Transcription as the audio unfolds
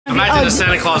acting as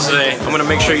Santa Claus today. I'm gonna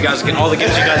make sure you guys get all the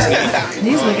gifts you guys need.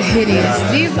 These look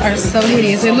hideous. These are so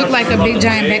hideous. They look like a big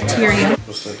giant bacteria.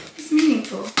 It's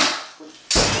meaningful.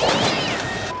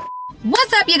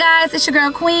 What's up, you guys? It's your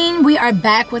girl Queen. We are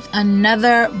back with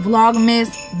another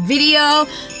Vlogmas video.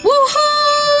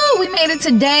 Woohoo! We made it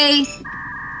today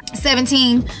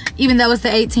 17, even though it's the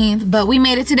 18th, but we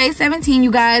made it today 17,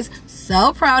 you guys.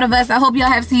 So proud of us. I hope y'all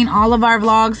have seen all of our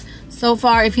vlogs so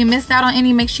far. If you missed out on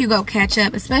any, make sure you go catch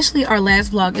up, especially our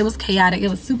last vlog. It was chaotic. It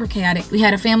was super chaotic. We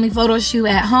had a family photo shoot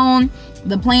at home.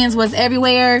 The plans was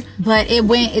everywhere, but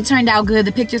it turned out good.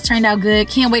 The pictures turned out good.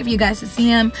 Can't wait for you guys to see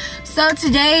them. So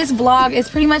today's vlog is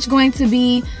pretty much going to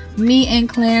be me and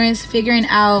Clarence figuring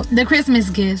out the Christmas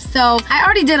gifts. So I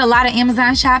already did a lot of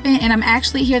Amazon shopping, and I'm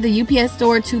actually here at the UPS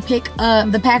store to pick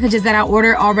up the packages that I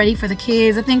ordered already for the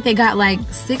kids. I think they got like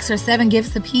 6 or 7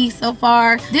 gifts a piece so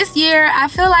far. This year, I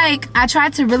feel like I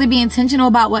tried to really be intentional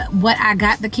about what I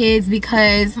got the kids,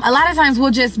 because a lot of times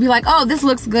we'll just be like, oh, this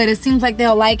looks good. It seems like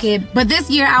they'll like it. But this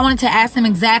year, I wanted to ask them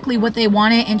exactly what they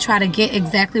wanted and try to get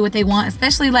exactly what they want,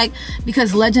 especially like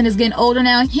because Legend is getting older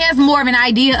now. He has more of an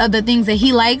idea of the things that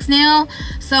he likes now,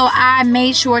 so I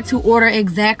made sure to order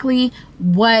exactly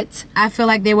what I feel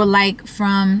like they would like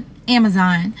from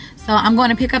Amazon. So I'm going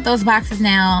to pick up those boxes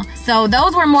now. So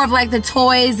those were more of like the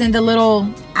toys and the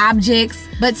little objects,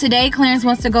 but today Clarence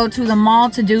wants to go to the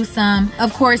mall to do some,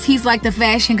 of course he's like the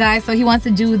fashion guy, so he wants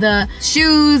to do the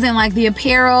shoes and like the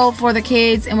apparel for the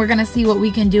kids, and we're gonna see what we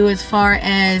can do as far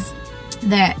as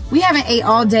that. We haven't ate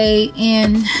all day,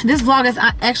 and this vlog is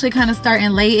actually kind of starting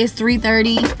late. It's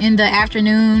 3:30 in the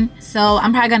afternoon, so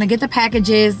I'm probably gonna get the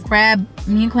packages, grab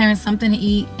me and Clarence something to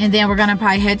eat, and then we're gonna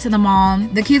probably head to the mall.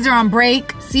 The kids are on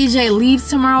break. CJ leaves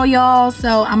tomorrow, y'all,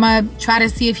 so I'm gonna try to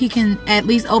see if he can at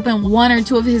least open 1 or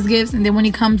 2 of his gifts, and then when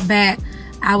he comes back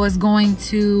I was going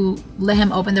to let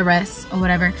him open the rest or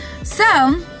whatever.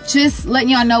 So just letting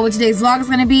y'all know what today's vlog is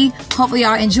gonna be. Hopefully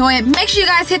y'all enjoy it. Make sure you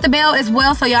guys hit the bell as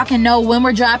well so y'all can know when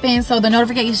we're dropping, so the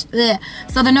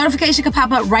notification can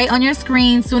pop up right on your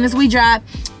screen as soon as we drop.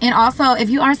 And also,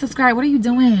 if you aren't subscribed, what are you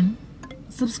doing?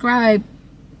 Subscribe,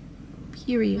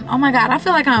 period. Oh my god, I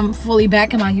feel like I'm fully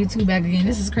back in my YouTube bag again.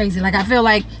 This is crazy. Like, I feel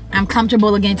like I'm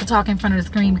comfortable again to talk in front of the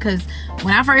screen, because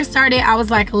when I first started I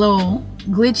was like a little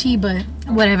glitchy, but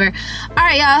whatever. All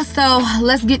right, y'all, so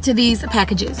let's get to these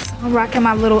packages. I'm rocking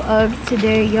my little Uggs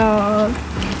today, y'all.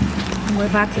 We're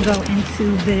about to go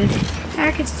into this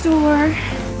package store.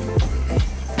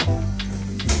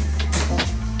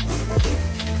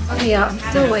 Okay, y'all, I'm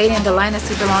still waiting. The line is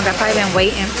super long. I've probably been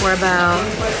waiting for about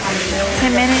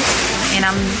 10 minutes, and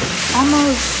I'm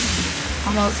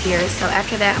almost here. So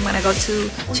after that, I'm gonna go to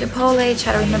Chipotle,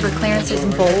 try to remember Clarence's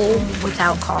bowl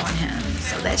without calling him,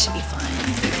 so that should be fun.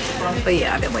 But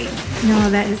yeah, I've been waiting. No,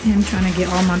 that is him trying to get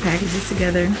all my packages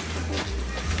together.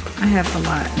 I have a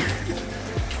lot.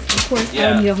 Of course,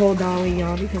 I need a whole dolly,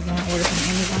 y'all, because when I order from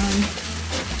Amazon,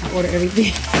 I order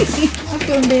everything. I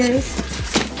feel embarrassed.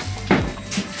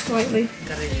 Slightly.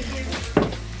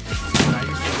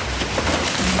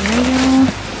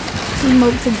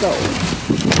 Smoke to go.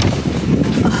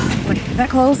 Wait, is that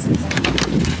close?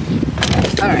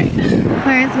 Alright.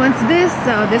 Clarence wants this,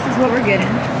 so this is what we're getting.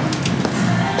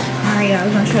 Alright, y'all,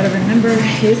 I'm gonna try to remember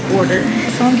his order.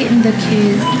 So I'm getting the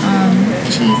kids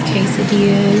cheese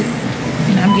quesadillas,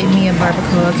 and I'm getting me a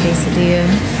barbacoa quesadilla,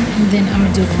 and then I'm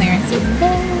gonna do Clarence's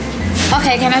bowl.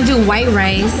 Okay, can I do white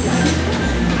rice?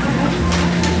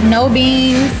 No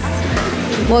beans.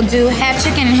 We'll do half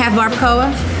chicken and half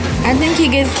barbacoa. I think he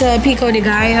gets the pico de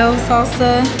gallo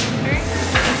salsa.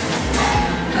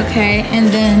 Okay, and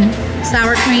then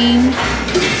sour cream.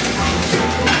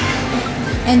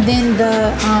 And then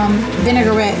the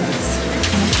vinaigrettes.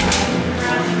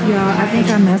 Y'all, I think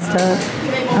I messed up.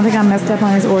 I think I messed up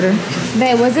on his order.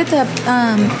 Babe, was it the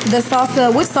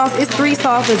salsa? Which sauce? It's 3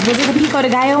 sauces. Was it the pico de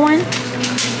gallo one?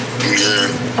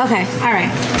 Yeah. Okay, all right.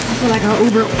 I feel like an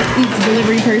Uber Eats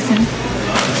delivery person.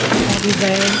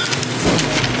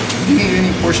 You need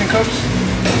any portion cups?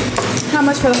 How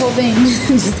much for the whole thing?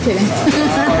 Just kidding.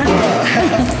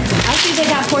 I see they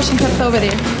got portion cups over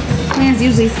there. Clarence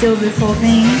usually steals this whole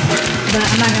thing, but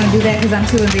I'm not gonna do that because I'm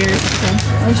too embarrassed. So I'm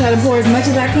gonna try to pour as much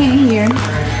as I can in here.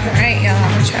 All right, y'all.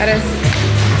 I'm gonna try to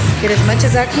get as much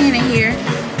as I can in here.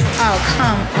 Oh,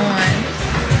 come on.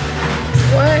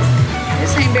 What?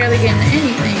 This ain't barely getting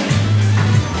anything.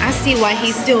 I see why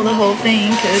he stole the whole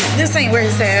thing, because this ain't where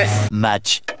it's at.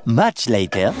 Much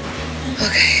later.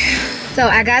 Okay. So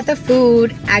I got the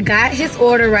food. I got his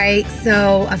order right,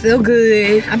 so I feel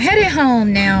good. I'm headed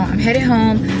home now. I'm headed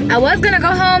home. I was gonna go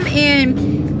home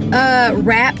and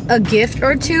wrap a gift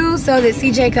or two so that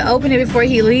CJ could open it before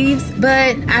he leaves.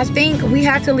 But I think we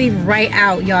have to leave right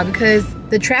out, y'all, because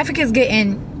the traffic is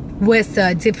getting worse.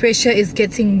 The pressure is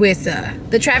getting worse.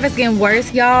 The traffic's getting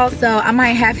worse, y'all. So I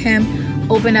might have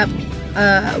him open up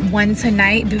one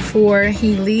tonight before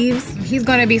he leaves. He's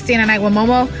gonna be staying the night with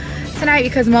Momo tonight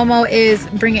because Momo is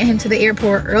bringing him to the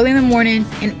airport early in the morning,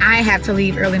 and I have to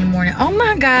leave early in the morning. Oh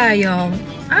my God, y'all.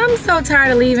 I'm so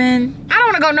tired of leaving. I don't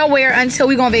want to go nowhere until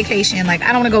we go on vacation. Like,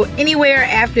 I don't want to go anywhere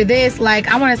after this. Like,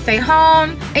 I want to stay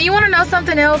home. And you want to know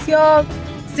something else, y'all?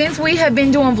 Since we have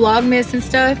been doing Vlogmas and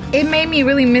stuff, it made me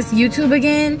really miss YouTube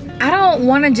again. I don't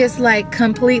want to just like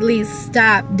completely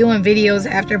stop doing videos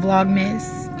after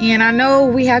Vlogmas. And I know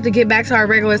we have to get back to our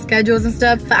regular schedules and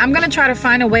stuff, but I'm gonna try to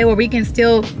find a way where we can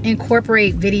still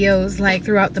incorporate videos like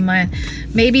throughout the month.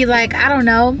 Maybe like, I don't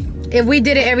know, if we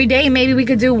did it every day, maybe we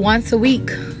could do once a week,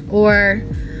 or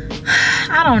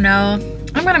I don't know.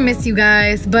 I'm gonna miss you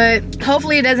guys, but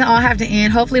hopefully it doesn't all have to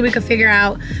end. Hopefully we could figure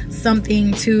out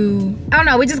something to, I don't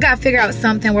know, we just gotta figure out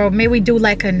something where maybe we do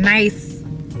like a nice,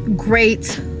 great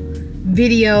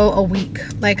video a week,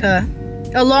 like a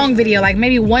long video, like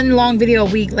maybe one long video a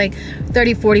week, like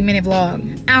 30-40 minute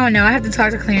vlog. I don't know, I have to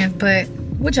talk to Clarence, but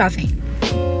what y'all think?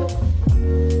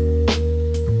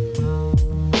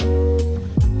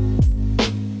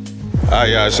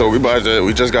 Yeah, so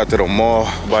we just got to the mall,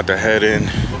 about to head in,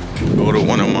 go to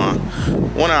one of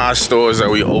our stores that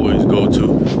we always go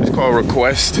to. It's called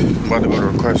Request. I'm about to go to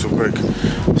Request real quick,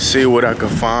 see what I can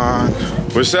find.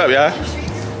 What's up, y'all?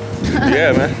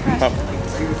 Yeah, man.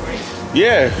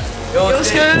 Yeah. Yo,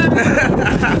 what's good?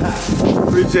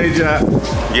 Appreciate y'all.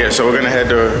 Yeah, so we're gonna head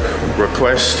to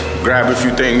Request, grab a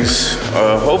few things.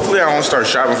 Hopefully I won't start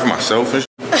shopping for myself and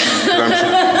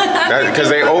because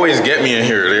they always get me in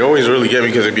here. They always really get me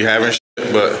because they be having shit.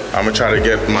 But I'm gonna try to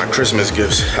get my Christmas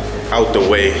gifts out the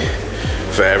way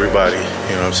for everybody.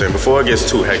 You know what I'm saying? Before it gets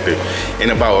too hectic. In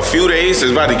about a few days,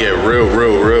 it's about to get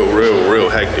real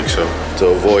hectic. So to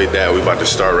avoid that, we about to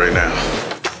start right now.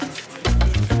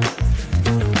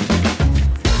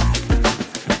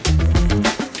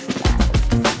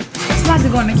 To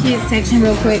go in the kids section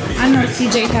real quick. I know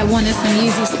CJ had wanted some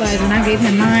Yeezy slides and I gave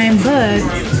him mine, but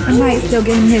I might still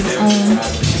give him his own.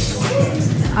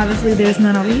 Obviously there's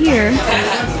none over here.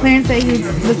 Clarence said he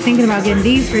was thinking about getting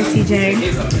these for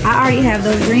CJ. I already have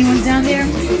those green ones down there,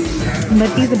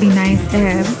 but these would be nice to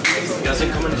have. You guys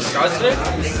didn't come in disguise today?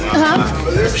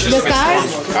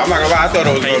 Disguise? I'm not gonna lie, I thought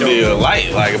it was gonna be a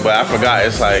light, like, but I forgot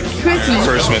it's like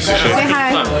Christmas and shit. Say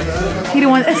hi. He don't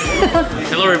want.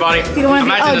 Hello, everybody. I'm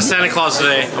acting as Santa Claus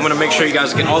today. I'm gonna make sure you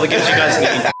guys get all the gifts you guys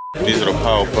need. These are the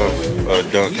Powerpuff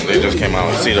Dunks. They just came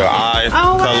out. See the eye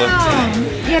color? Wow.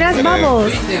 Yeah, that's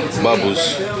Bubbles. Bubbles.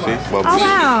 See? Bubbles. Oh,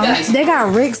 wow. They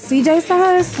got Rick's CJ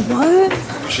size? What?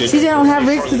 CJ don't have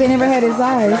Rick's because they never had his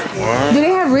size. What? Do they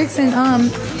have Rick's in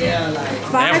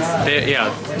fives? Yeah.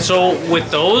 So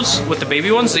with those, with the baby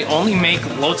ones, they only make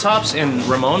low tops in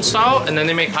Ramon style, and then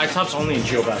they make high tops only in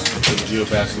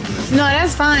Geobasket. No,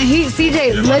 that's fine.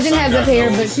 CJ, Legend has a pair,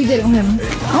 but CJ don't have them.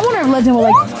 I wonder if Legend will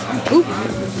like, oop.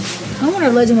 I wonder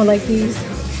if Legend will like these.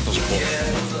 Those are cool.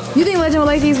 You think Legend will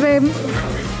like these, babe?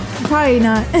 Probably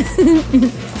not.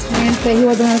 Man said he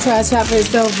wasn't gonna try to shop for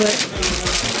himself, but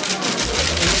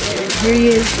here he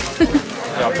is.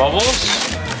 Got Bubbles.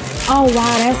 Oh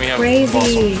wow, that's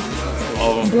crazy.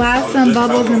 Blossom,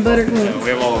 Bubbles, and Buttercup. Yeah, we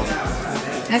have all of them.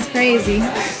 That's crazy.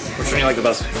 Which one you like the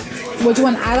best? Which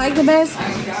one I like the best?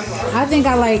 I think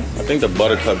the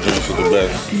Buttercup drinks are the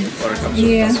best. Buttercups.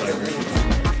 Yeah.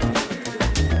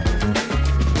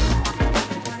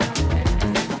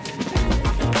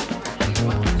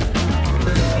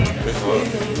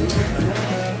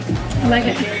 I like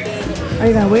it. Are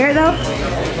you gonna wear it though?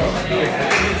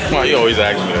 Well, you always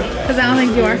ask me that. Because I don't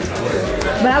think you are.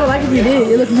 But I would like if you did.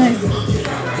 It looks nice.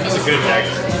 That's a good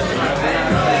jacket.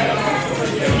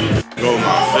 Go with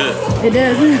my fit. It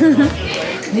does.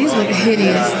 These look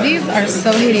hideous. These are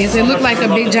so hideous. They look like a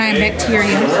big giant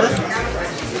bacteria.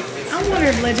 I wonder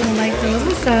if Legend will like those.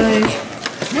 What size?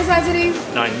 What size are these?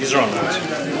 9. These are on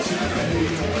 9s.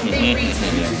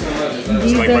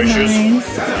 These like are my shoes. 9s.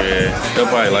 Yeah, they'll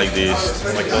probably like these.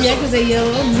 Like those. Yeah, because they're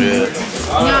yellow. Yeah.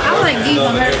 No, I like these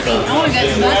on her feet. I want to get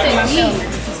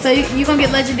these. So you gonna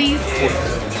get Legend these?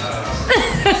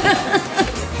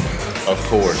 Of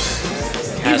course.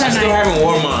 These I are still nice. haven't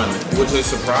worn mine, which is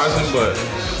surprising, but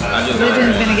I just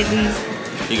Legend's gonna get these.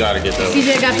 You gotta get those.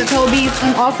 CJ got the Kobe's.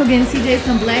 I'm also getting CJ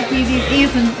some black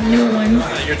Yeezys and some new ones.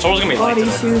 Your toes gonna be All light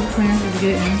these today. shoes Clarence is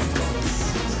getting.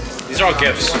 These are all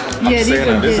gifts. Yeah, these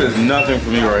are This good. is nothing for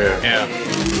me right here. Yeah.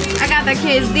 I got the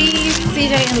kids these,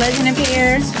 CJ and Legend and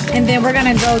Pear. And then we're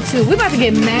gonna go to, we're about to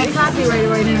get mad copyrighted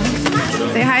right now.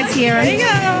 Say hi, Tiara. There you go.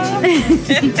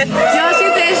 Yo, she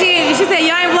said,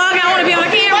 y'all ain't vlogging, I wanna be on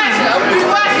the camera.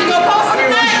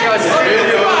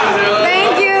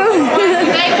 Thank you.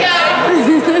 Thank you.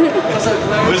 What's up,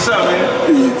 man? What's up?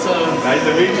 Nice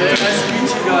to meet you. Nice to meet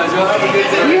you guys. Y'all have a good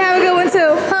day. You have a good one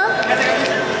too, huh?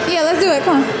 Yeah, let's do it,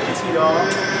 come on.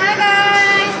 Hi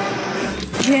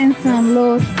guys. Getting some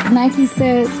little Nike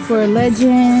sets for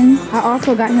Legend. I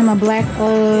also got him a black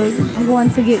UGG. I'm going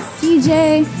to get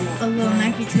CJ a little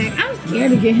Nike Tech. I'm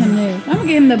scared to get him this. I'm gonna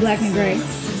get him the black and gray.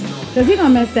 Cause he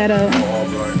gonna mess that up. All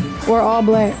black. Or all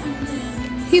black.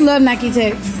 He love Nike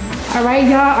Techs. All right,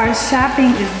 y'all, our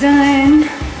shopping is done.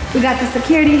 We got the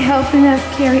security helping us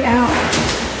carry out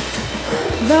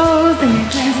those, and then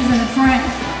Clarence is in the front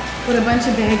with a bunch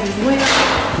of bags as well.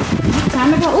 It's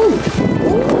time to go. Ooh,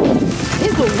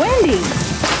 it's windy.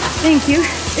 Thank you.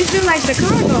 It feels like the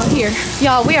cargo here.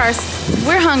 Y'all,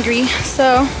 we're hungry.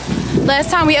 So last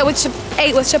time we ate with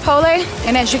Chipotle,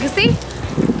 and as you can see,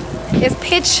 it's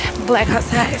pitch black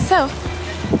outside. So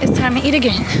it's time to eat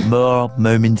again. More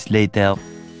moments later.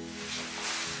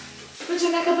 Put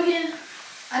your neck up again.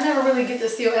 I never really get to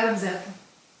steal Adam's apple.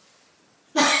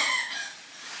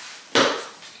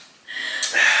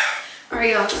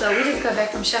 Alright, y'all, so we just got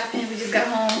back from shopping. We just got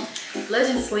home.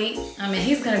 Legend sleep. I mean,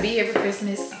 he's gonna be here for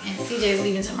Christmas, and CJ's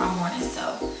leaving tomorrow morning.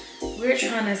 So we're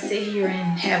trying to sit here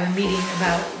and have a meeting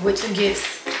about which gifts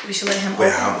we should let him open.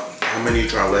 Wait, how many you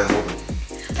trying to let him open?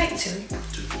 Like 2.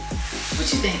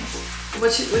 What you think?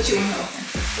 What you want to open?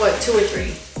 What, 2 or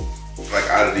 3? Like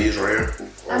out of these right here?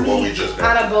 Or I mean, what we just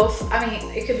got? out of both. I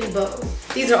mean, it could be both.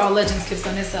 These are all Legends gifts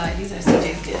on this side. These are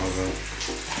CJ's gifts. Okay.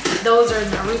 Those are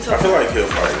Naruto. I feel like he'll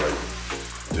probably like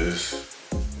this.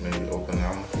 Maybe open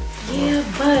that one. Yeah,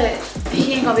 but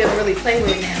he ain't gonna be able to really play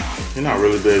with it now. You're not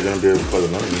really gonna be able to play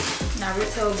with none of these.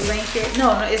 Naruto blanket.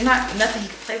 No, it's not nothing he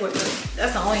can play with really.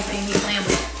 That's the only thing he's playing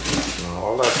with. No,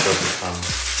 all that stuff is kind of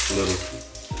little.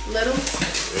 Little?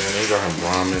 Yeah, and they got him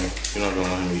ramen. You're not gonna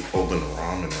let him open the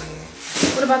ramen right now.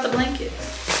 What about the blanket?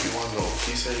 You want no?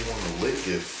 He said he wanted a lit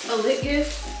gift. A lit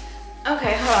gift?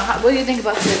 Okay, hold on. What do you think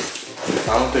about this?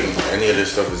 I don't think any of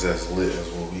this stuff is as lit as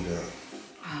what we got.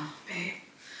 Oh, babe.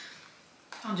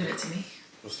 Don't do that to me.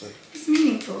 What's that? It's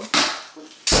meaningful.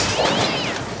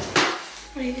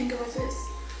 What do you think about this?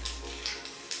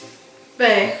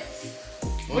 Babe,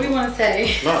 what do you want to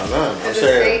say? None. I'm Is it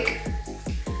saying. fake?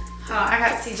 I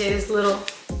got CJ this little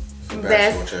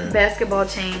basketball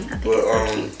chain. I think it's so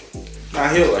cute. Nah,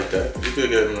 he'll like that. You could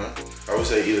get him that. I would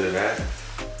say either that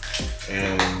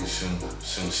and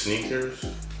some sneakers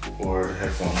or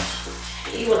headphones.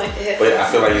 He would like the headphones. But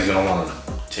I feel like he's gonna want to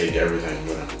take everything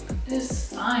with him.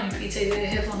 It's fine if he take the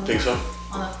headphones. Think so?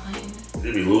 On the plane.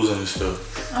 He'd be losing his stuff.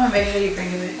 I'm gonna make sure you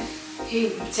bring it back.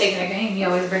 He taking a game, he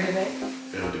always bring it back.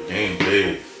 Yeah, the game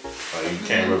big. Like you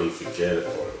can't really forget it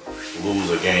or lose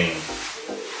a game.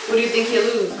 What do you think he'll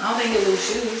lose? I don't think he'll lose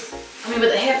shoes. I mean,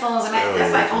 but the headphones and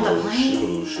that's like on the plane.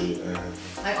 Lose shoes.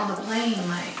 Like on the plane,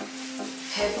 like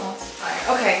headphones. Like,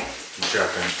 okay.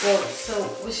 So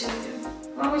what should we do?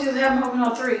 Why don't we just have him open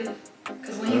all 3?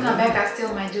 Because when he come back, I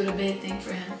still might do the big thing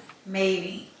for him.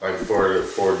 Maybe. Like for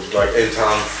like in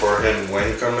time for him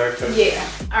when he come back then? Yeah.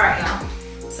 All right,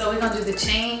 y'all. So we're gonna do the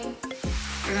chain.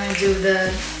 We're gonna do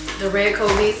the red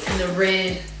Kobe's and the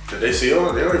red. Did they see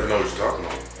all? They don't even know what you're talking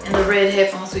about. And the red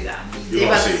headphones we got. They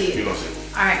about to see it. You gonna see it.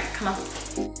 All right, come on.